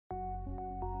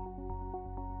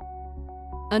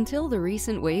Until the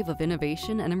recent wave of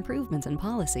innovation and improvements in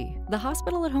policy, the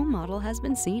hospital-at-home model has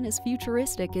been seen as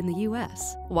futuristic in the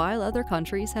US, while other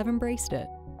countries have embraced it.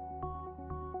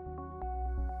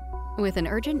 With an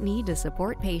urgent need to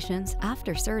support patients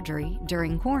after surgery,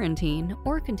 during quarantine,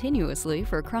 or continuously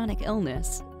for chronic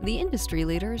illness, the industry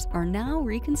leaders are now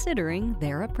reconsidering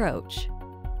their approach.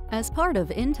 As part of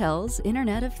Intel's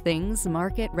Internet of Things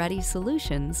market-ready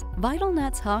solutions, ViTel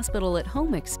Net's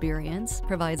hospital-at-home experience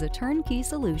provides a turnkey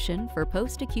solution for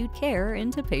post-acute care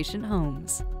into patient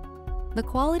homes. The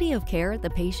quality of care the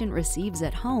patient receives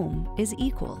at home is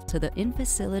equal to the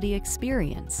in-facility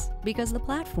experience because the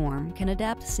platform can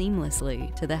adapt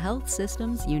seamlessly to the health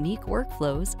system's unique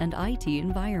workflows and IT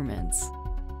environments.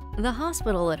 The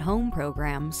Hospital-at-Home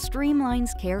program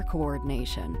streamlines care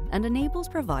coordination and enables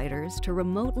providers to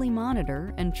remotely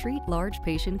monitor and treat large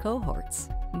patient cohorts,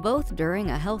 both during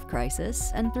a health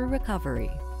crisis and through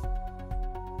recovery.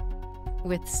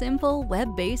 With simple,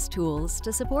 web-based tools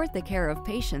to support the care of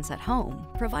patients at home,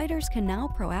 providers can now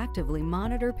proactively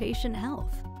monitor patient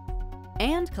health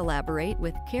and collaborate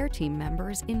with care team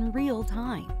members in real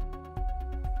time,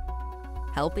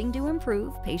 helping to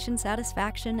improve patient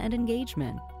satisfaction and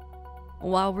engagement,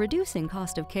 while reducing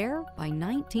cost of care by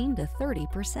 19 to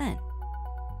 30%.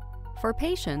 For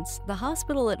patients, the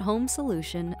hospital-at-home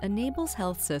solution enables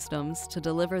health systems to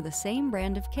deliver the same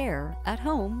brand of care at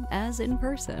home as in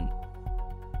person.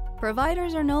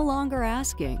 Providers are no longer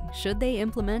asking, should they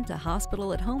implement a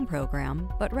hospital-at-home program,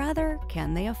 but rather,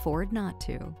 can they afford not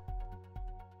to?